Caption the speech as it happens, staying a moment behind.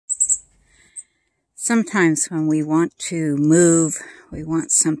Sometimes when we want to move, we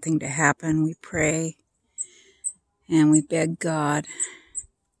want something to happen, we pray and we beg God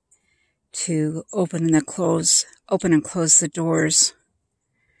to open and close the doors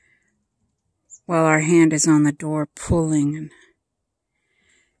while our hand is on the door pulling and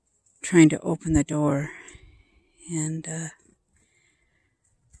trying to open the door. And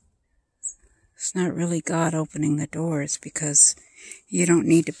it's not really God opening the doors, because you don't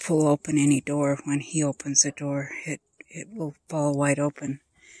need to pull open any door. When He opens the door, it will fall wide open.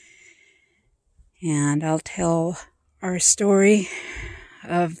 And I'll tell our story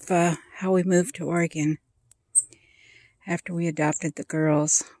of how we moved to Oregon. After we adopted the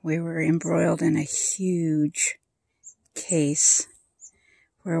girls, we were embroiled in a huge case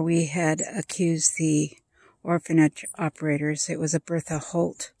where we had accused the orphanage operators. It was a Bertha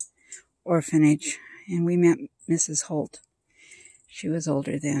Holt orphanage, and we met Mrs. Holt. She was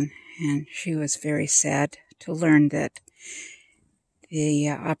older then, and she was very sad to learn that the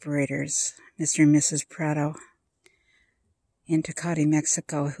operators, Mr. and Mrs. Prado, in Tecate,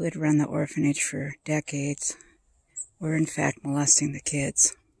 Mexico, who had run the orphanage for decades, were in fact molesting the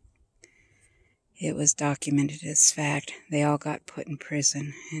kids. It was documented as fact. They all got put in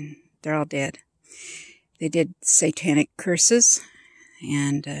prison, and they're all dead. They did satanic curses,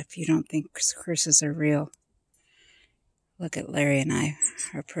 and if you don't think curses are real, look at Larry and I,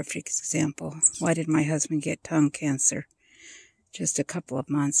 our perfect example. Why did my husband get tongue cancer just a couple of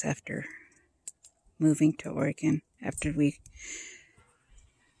months after moving to Oregon, after we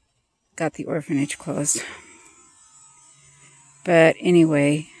got the orphanage closed? But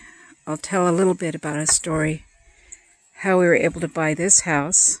anyway, I'll tell a little bit about a story, how we were able to buy this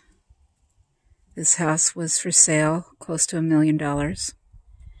house. This house was for sale, close to $1 million.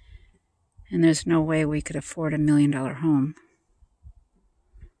 And there's no way we could afford $1 million home.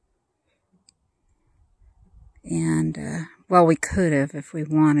 And, well, we could have if we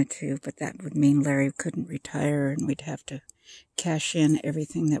wanted to, but that would mean Larry couldn't retire, and we'd have to cash in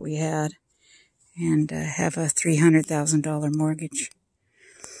everything that we had and have a $300,000 mortgage,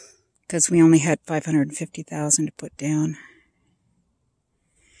 because we only had $550,000 to put down.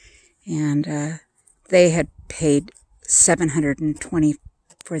 And they had paid $720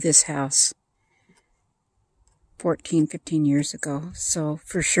 for this house 15 years ago, so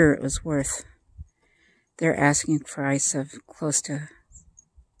for sure it was worth their asking price of close to,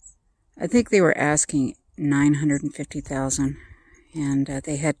 I think they were asking $950,000, and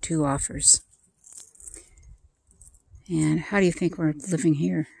they had 2 offers. And how do you think we're living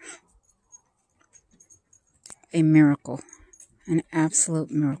here? A miracle, an absolute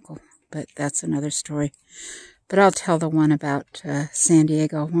miracle, but that's another story. But I'll tell the one about San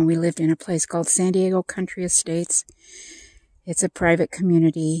Diego, when we lived in a place called San Diego Country Estates. It's a private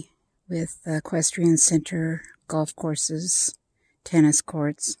community with an equestrian center, golf courses, tennis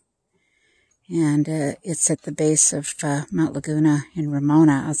courts. And it's at the base of Mount Laguna in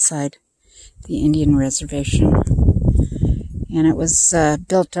Ramona, outside the Indian Reservation. And it was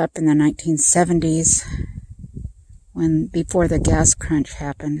built up in the 1970s, before the gas crunch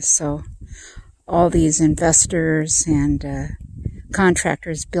happened. So all these investors and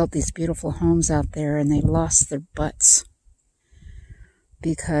contractors built these beautiful homes out there, and they lost their butts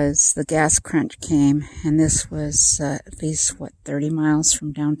because the gas crunch came, and this was at least, 30 miles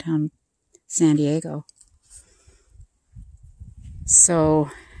from downtown San Diego.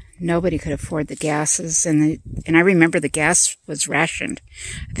 So nobody could afford the gases, and I remember the gas was rationed.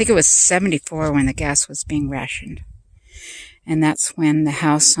 I think it was 74 when the gas was being rationed. And that's when the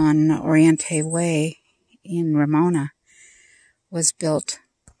house on Oriente Way in Ramona was built.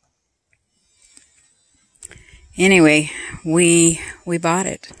 Anyway, we bought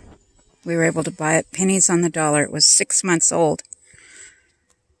it. We were able to buy it pennies on the dollar. It was 6 months old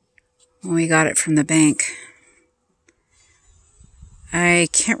when we got it from the bank. I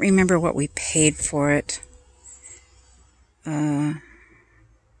can't remember what we paid for it.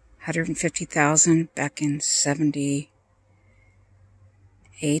 $150,000 back in 78.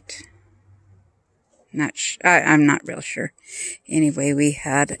 I'm not real sure. Anyway, we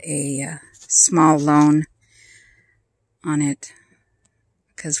had a small loan on it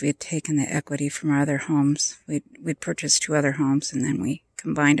because we had taken the equity from our other homes. We'd purchased 2 other homes, and then we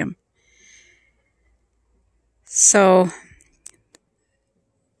combined them. So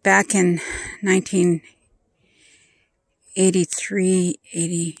back in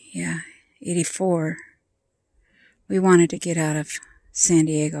 84, we wanted to get out of San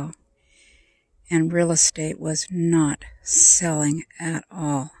Diego, and real estate was not selling at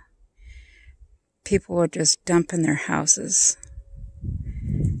all. People were just dumping their houses,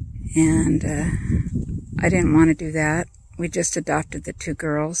 and I didn't want to do that. We just adopted the 2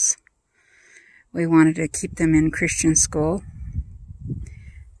 girls. We wanted to keep them in Christian school.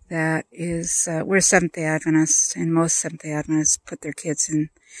 That is, we're Seventh-day Adventists, and most Seventh-day Adventists put their kids in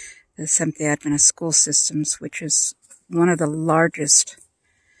the Seventh-day Adventist school systems, which is one of the largest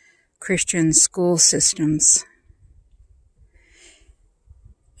Christian school systems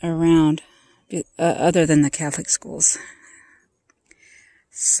around, other than the Catholic schools.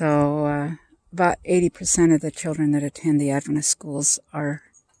 So, about 80% of the children that attend the Adventist schools are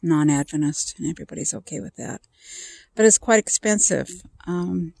non-Adventist, and everybody's okay with that. But it's quite expensive.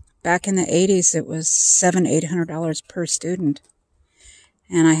 Back in the 80s, it was $700–800 per student.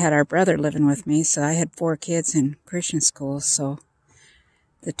 And I had our brother living with me, so I had 4 kids in Christian school. So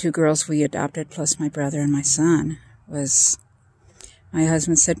the 2 girls we adopted, plus my brother and my son, my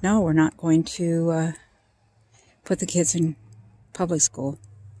husband said, no, we're not going to put the kids in public school.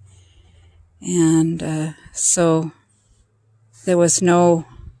 And so there was no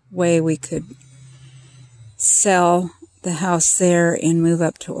way we could sell the house there and move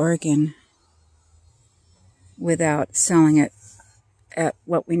up to Oregon without selling it at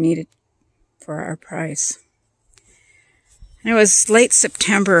what we needed for our price. And it was late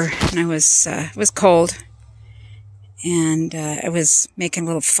September, and it was cold, and I was making a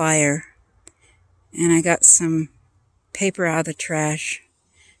little fire, and I got some paper out of the trash,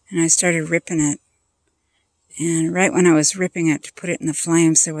 and I started ripping it. And right when I was ripping it to put it in the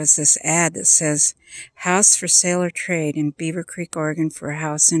flames, there was this ad that says, "House for sale or trade in Beavercreek, Oregon for a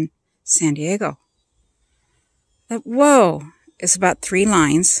house in San Diego." I thought, whoa, it's about 3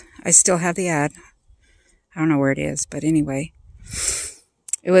 lines. I still have the ad. I don't know where it is, but anyway.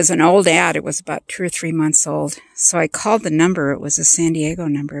 It was an old ad. It was about 2 or 3 months old. So I called the number. It was a San Diego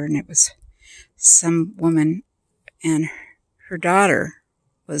number, and it was some woman, and her daughter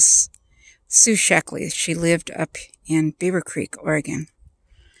was Sue Sheckley. She lived up in Beavercreek, Oregon.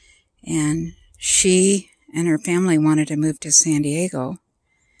 And she and her family wanted to move to San Diego.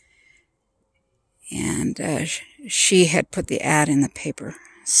 And she had put the ad in the paper.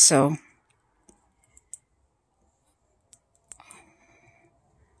 So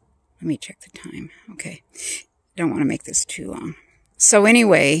let me check the time. Okay. Don't want to make this too long. So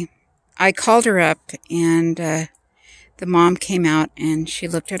anyway, I called her up, and the mom came out, and she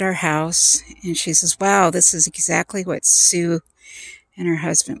looked at our house, and she says, wow, this is exactly what Sue and her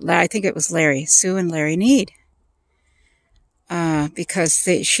husband, I think it was Larry, Sue and Larry need. Because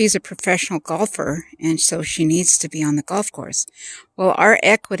she's a professional golfer, and so she needs to be on the golf course. Well, our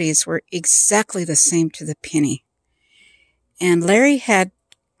equities were exactly the same to the penny. And Larry had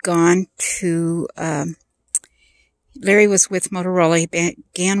gone to, Larry was with Motorola. He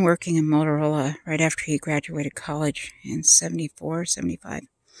began working in Motorola right after he graduated college in 74, 75.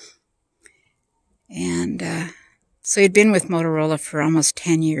 And so he'd been with Motorola for almost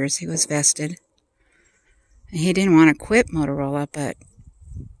 10 years. He was vested. And he didn't want to quit Motorola, but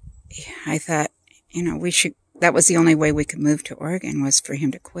I thought, you know, that was the only way we could move to Oregon, was for him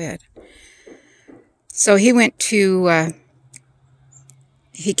to quit. So he went to,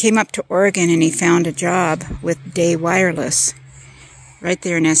 he came up to Oregon, and he found a job with Day Wireless right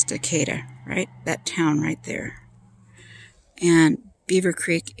there in Estacada, right? That town right there. And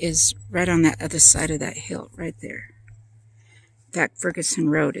Beavercreek is right on that other side of that hill, right there. In fact, Ferguson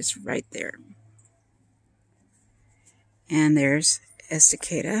Road is right there. And there's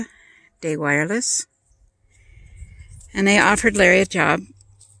Estacada, Day Wireless. And they offered Larry a job.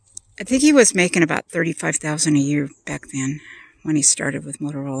 I think he was making about $35,000 a year back then when he started with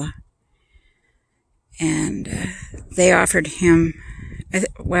Motorola. And they offered him,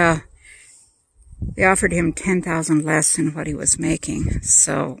 well, they offered him $10,000 less than what he was making.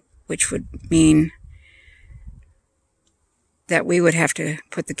 So, which would mean that we would have to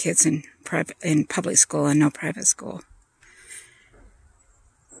put the kids in public school and no private school.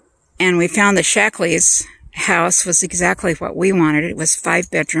 And we found the Shackley's house was exactly what we wanted. It was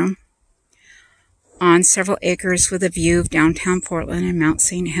 5-bedroom on several acres with a view of downtown Portland and Mount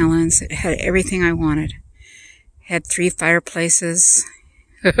St. Helens. It had everything I wanted. It had 3 fireplaces.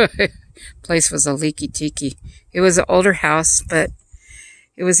 Place was a leaky tiki. It was an older house, but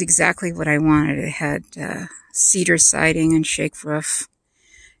it was exactly what I wanted. It had cedar siding and shake roof,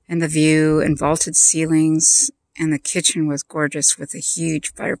 and the view and vaulted ceilings. And the kitchen was gorgeous with a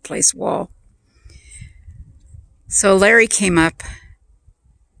huge fireplace wall. So Larry came up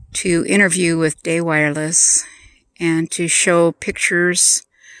to interview with Day Wireless and to show pictures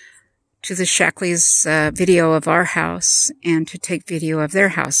to the Shackley's video of our house and to take video of their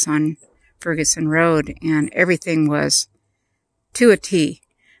house on Ferguson Road. And everything was to a T.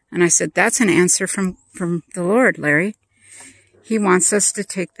 And I said, that's an answer from from the Lord, Larry. He wants us to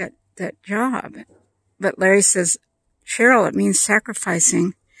take that job. But Larry says, Cheryl, it means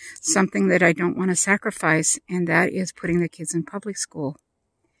sacrificing something that I don't want to sacrifice, and that is putting the kids in public school.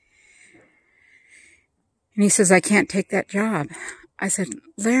 And he says, I can't take that job. I said,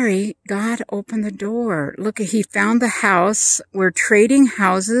 Larry, God opened the door. Look, he found the house. We're trading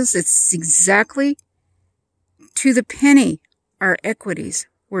houses. It's exactly to the penny, our equities.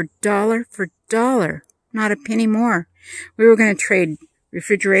 We're dollar for dollar, not a penny more. We were going to trade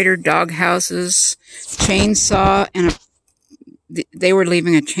refrigerator, dog houses, chainsaw, and they were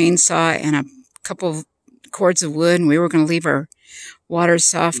leaving a chainsaw and a couple of cords of wood, and we were going to leave our water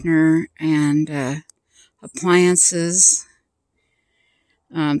softener and appliances.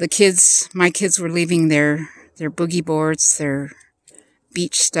 My kids were leaving their boogie boards, their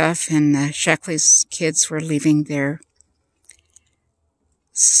beach stuff, and Sheckley's kids were leaving their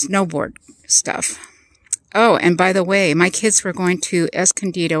snowboard stuff. Oh, and by the way, my kids were going to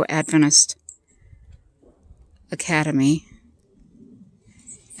Escondido Adventist Academy,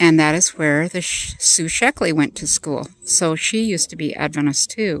 and that is where Sue Sheckley went to school. So she used to be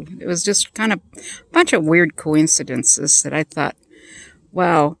Adventist too. It was just kind of a bunch of weird coincidences that I thought,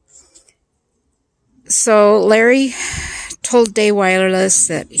 wow. So Larry told Day Wireless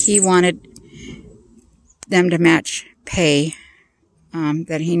that he wanted them to match pay,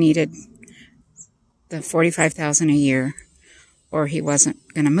 that he needed the $45,000 a year, or he wasn't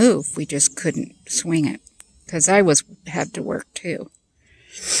going to move. We just couldn't swing it, because I had to work too.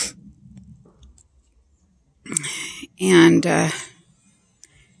 And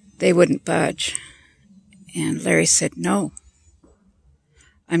they wouldn't budge. And Larry said, no,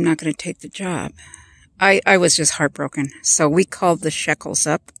 I'm not going to take the job. I was just heartbroken. So we called the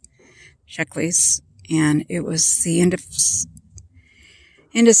Sheckleys, and it was the end of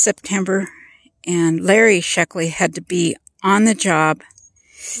September. And Larry Sheckley had to be on the job.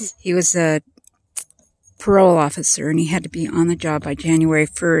 He was a parole officer, and he had to be on the job by January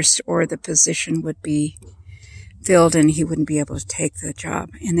 1st, or the position would be filled and he wouldn't be able to take the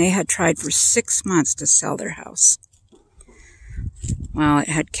job. And they had tried for 6 months to sell their house. Well, it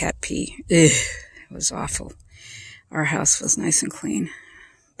had cat pee. Ugh, it was awful. Our house was nice and clean.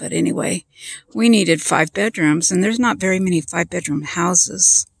 But anyway, we needed 5 bedrooms, and there's not very many 5-bedroom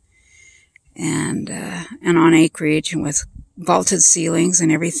houses. And on acreage, and with vaulted ceilings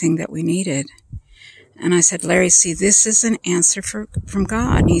and everything that we needed. And I said, Larry, see, this is an answer from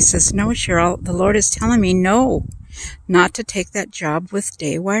God. And he says, no, Cheryl, the Lord is telling me no, not to take that job with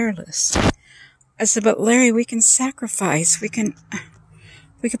Day Wireless. I said, but Larry, we can sacrifice. We can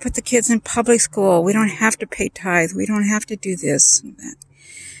put the kids in public school. We don't have to pay tithe. We don't have to do this and that.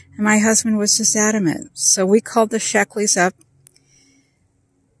 And my husband was just adamant. So we called the Sheckleys up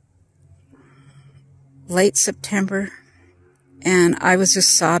late September. And I was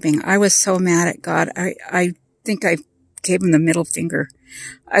just sobbing. I was so mad at God. I think I gave him the middle finger.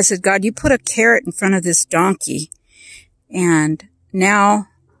 I said, God, you put a carrot in front of this donkey, and now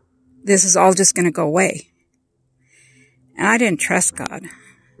this is all just going to go away. And I didn't trust God,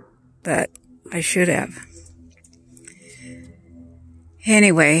 but I should have.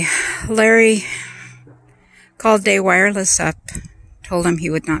 Anyway, Larry called Day Wireless up, told him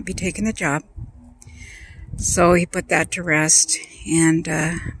he would not be taking the job. So he put that to rest, and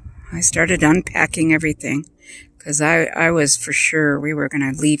I started unpacking everything, because I was for sure we were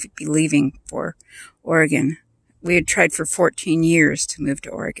going to be leaving for Oregon. We had tried for 14 years to move to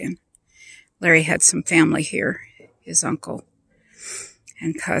Oregon. Larry had some family here, his uncle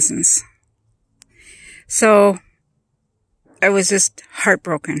and cousins. So I was just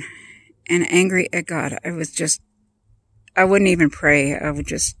heartbroken and angry at God. I wouldn't even pray. I would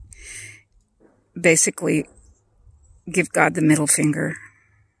just basically give God the middle finger.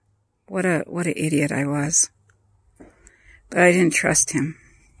 What an idiot I was. But I didn't trust him.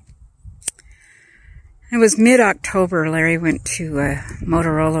 It was mid-October. Larry went to a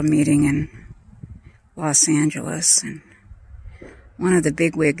Motorola meeting in Los Angeles, and one of the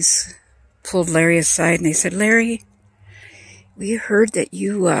bigwigs pulled Larry aside, and they said, Larry, we heard that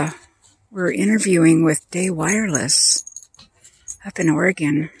you were interviewing with Day Wireless up in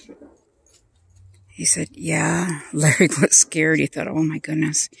Oregon. He said, yeah. Larry was scared. He thought, oh my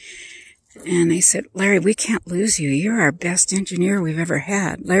goodness. And they said, Larry, we can't lose you. You're our best engineer we've ever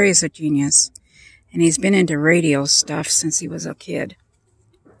had. Larry's a genius. And he's been into radio stuff since he was a kid.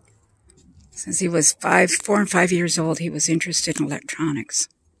 Since he was 4 and 5 years old, he was interested in electronics.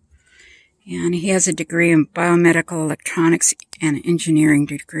 And he has a degree in biomedical electronics and an engineering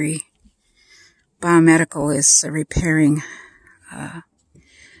degree. Biomedical is repairing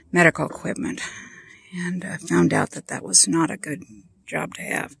medical equipment. and found out that that was not a good job to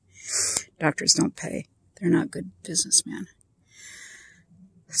have. Doctors don't pay. They're not good businessmen.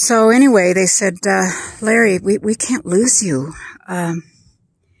 So anyway, they said, Larry, we can't lose you.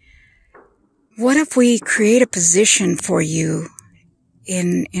 What if we create a position for you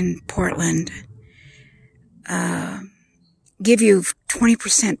in Portland? Give you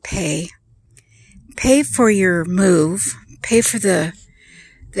 20% pay for your move, pay for the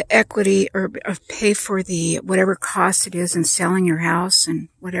equity, or pay for the whatever cost it is in selling your house and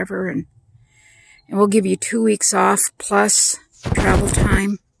whatever, and we'll give you 2 weeks off plus travel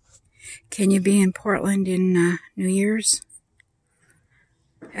time. Can you be in Portland in New Year's?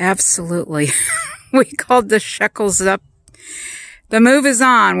 Absolutely. We called the shekels up. The move is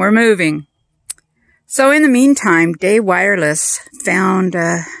on. We're moving. So in the meantime, Day Wireless found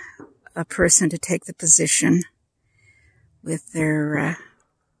a person to take the position with their,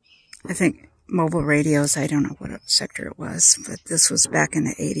 I think, mobile radios. I don't know what sector it was, but this was back in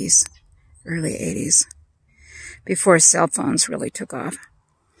the 80s, early 80s, before cell phones really took off.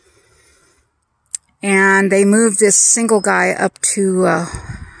 And they moved this single guy up to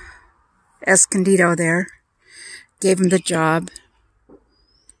Escondido there, gave him the job,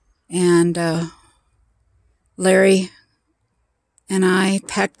 and Larry and I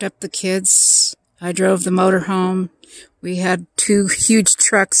packed up the kids. I drove the motorhome. We had 2 huge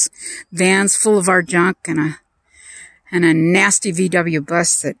trucks, vans full of our junk, and a nasty VW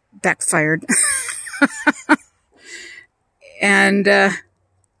bus that backfired. And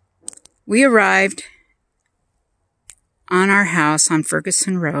we arrived on our house on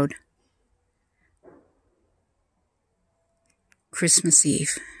Ferguson Road, Christmas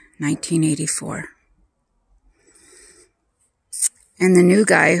Eve, 1984. And the new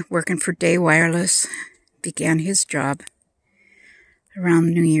guy working for Day Wireless began his job around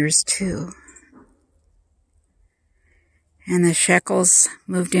New Year's too. And the shekels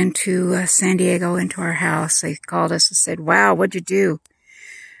moved into San Diego, into our house. They called us and said, wow, what'd you do?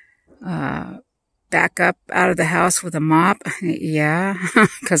 Back up out of the house with a mop? Yeah,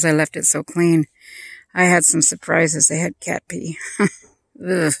 because I left it so clean. I had some surprises. They had cat pee.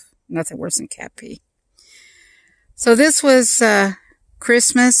 Ugh, nothing worse than cat pee. So this was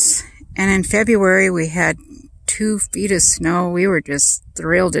Christmas, and in February we had 2 feet of snow. We were just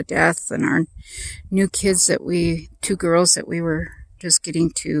thrilled to death, and our new kids 2 girls that we were just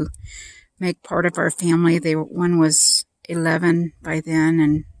getting to make part of our family. One was 11 by then,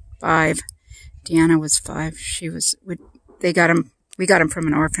 and 5. Deanna was 5. We got them from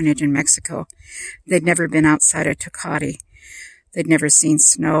an orphanage in Mexico. They'd never been outside of Tecate. They'd never seen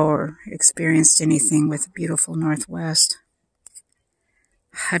snow or experienced anything with the beautiful Northwest.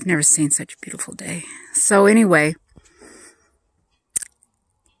 I've never seen such a beautiful day. So anyway,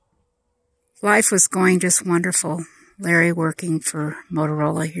 life was going just wonderful. Larry working for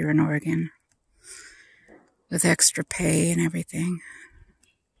Motorola here in Oregon with extra pay and everything.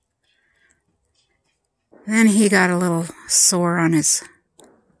 Then he got a little sore on his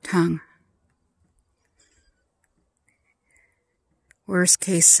tongue. Worst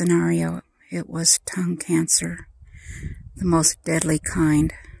case scenario, it was tongue cancer, the most deadly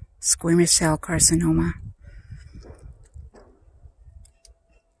kind, squamous cell carcinoma.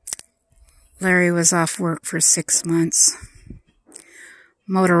 Larry was off work for 6 months.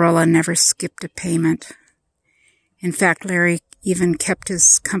 Motorola never skipped a payment. In fact, Larry even kept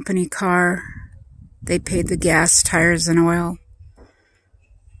his company car. They paid the gas, tires, and oil,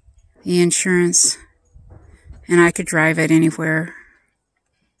 the insurance, and I could drive it anywhere.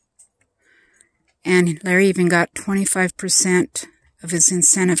 And Larry even got 25% of his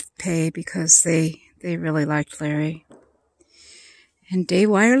incentive pay because they really liked Larry. And Day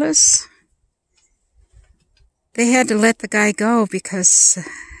Wireless, they had to let the guy go because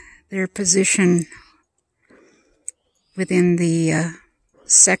their position within the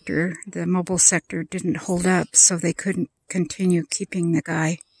sector, the mobile sector, didn't hold up, so they couldn't continue keeping the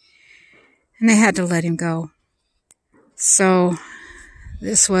guy. And they had to let him go. So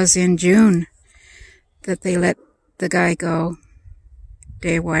this was in June that they let the guy go.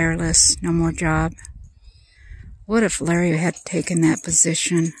 Day Wireless, no more job. What if Larry had taken that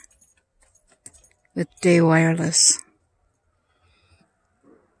position with Day Wireless?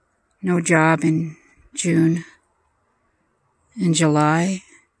 No job in June. In July,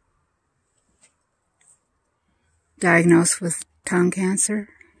 diagnosed with tongue cancer.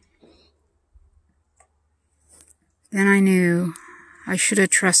 Then I knew I should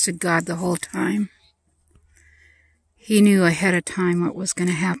have trusted God the whole time. He knew ahead of time what was going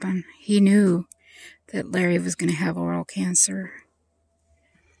to happen. He knew that Larry was going to have oral cancer.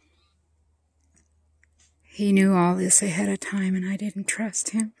 He knew all this ahead of time, and I didn't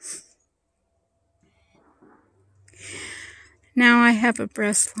trust him. Now I have a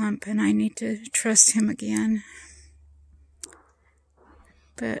breast lump, and I need to trust him again.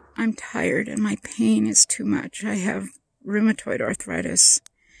 But I'm tired, and my pain is too much. I have rheumatoid arthritis,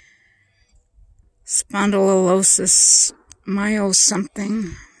 spondylosis, myo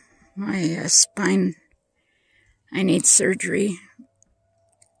something. My spine, I need surgery.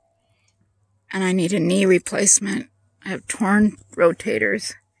 And I need a knee replacement. I have torn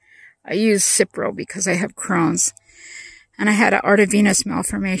rotators. I use Cipro because I have Crohn's. And I had an arteriovenous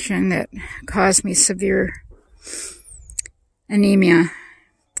malformation that caused me severe anemia.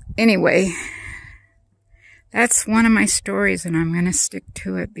 Anyway, that's one of my stories, and I'm going to stick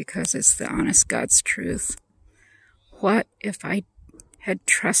to it because it's the honest God's truth. What if I had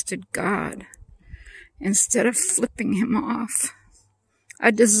trusted God instead of flipping him off? I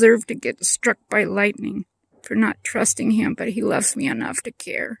deserve to get struck by lightning for not trusting him, but he loves me enough to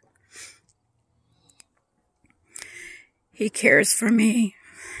care. He cares for me.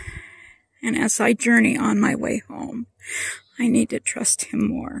 And as I journey on my way home, I need to trust him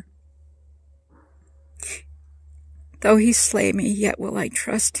more. Though he slay me, yet will I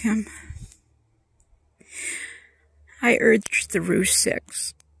trust him. I urge the Rouge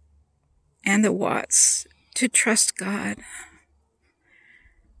 6 and the Watts to trust God,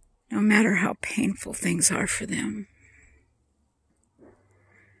 no matter how painful things are for them.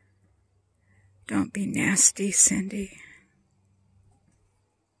 Don't be nasty, Cindy.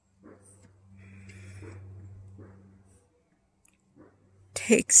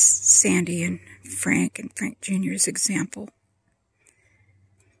 Take Sandy and Frank Jr.'s example.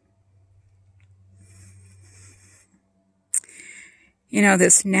 You know,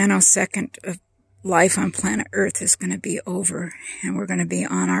 this nanosecond of life on planet Earth is going to be over, and we're going to be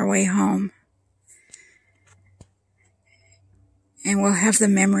on our way home. And we'll have the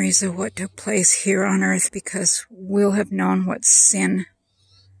memories of what took place here on Earth because we'll have known what sin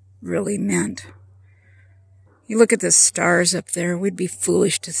really meant. You look at the stars up there, we'd be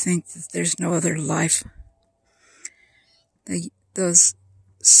foolish to think that there's no other life. Those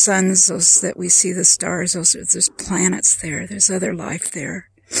suns, those that we see, the stars, there's planets there, there's other life there.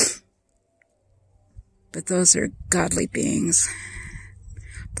 But those are godly beings.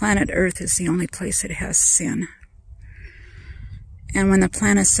 Planet Earth is the only place that has sin. And when the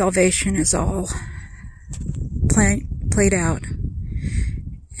plan of salvation is all played out,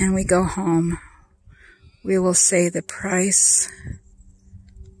 and we go home, we will say the price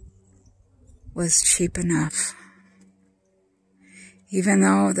was cheap enough. Even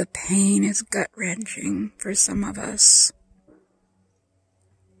though the pain is gut-wrenching for some of us.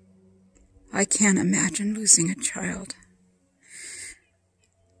 I can't imagine losing a child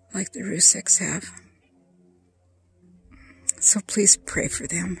like the Rouge 6 have. So please pray for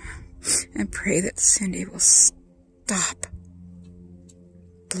them and pray that Cindy will stop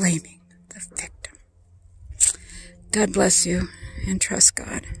blaming the victim. God bless you, and trust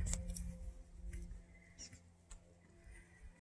God.